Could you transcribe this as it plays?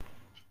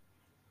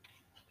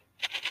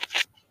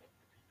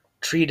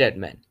Three dead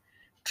men.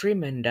 Three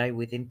men die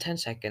within 10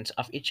 seconds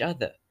of each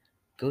other,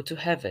 go to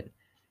heaven,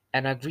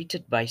 and are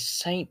greeted by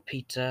Saint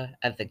Peter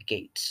at the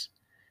gates.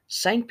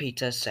 Saint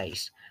Peter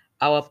says,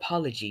 "Our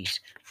apologies,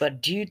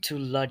 but due to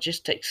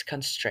logistics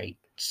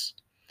constraints,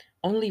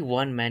 only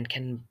one man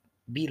can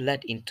be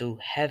let into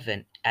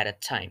heaven at a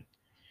time.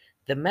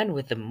 The man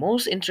with the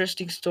most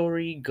interesting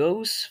story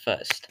goes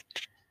first."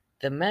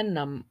 The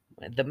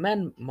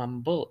men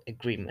mumble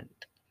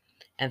agreement,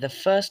 and the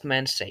first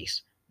man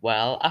says,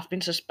 "Well, I've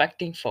been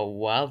suspecting for a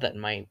while that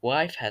my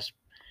wife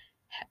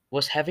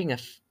was having a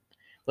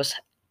was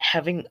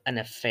having an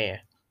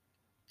affair.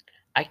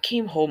 I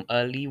came home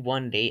early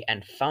one day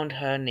and found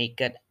her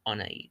naked on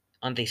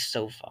the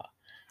sofa.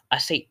 I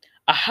said,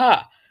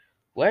 'Aha!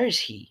 Where is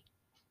he?'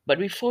 But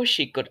before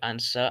she could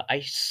answer,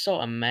 I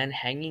saw a man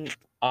hanging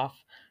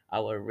off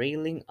our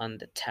railing on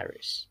the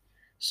terrace.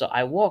 So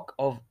I walked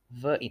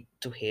over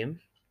to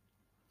him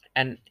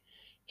and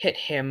hit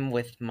him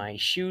with my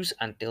shoes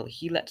until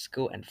he lets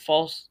go and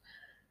falls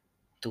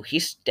to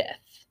his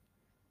death.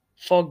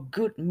 For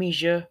good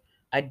measure,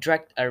 I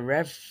dragged a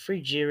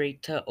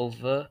refrigerator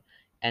over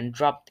and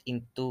dropped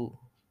it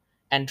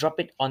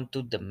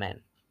onto the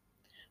man.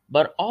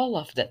 But all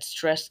of that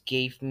stress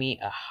gave me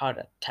a heart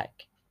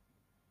attack.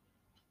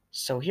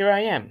 So here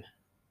I am."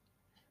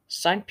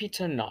 Saint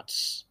Peter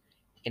nods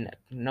in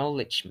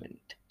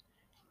acknowledgement,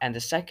 and the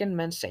second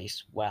man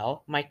says,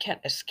 "Well, my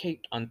cat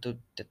escaped onto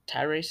the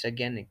terrace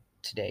again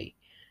today.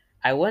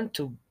 I went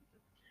to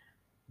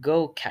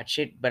go catch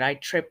it, but I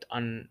tripped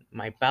on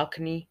my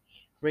balcony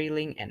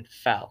railing and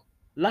fell.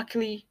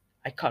 Luckily,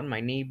 I caught my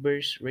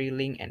neighbor's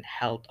railing and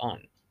held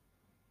on.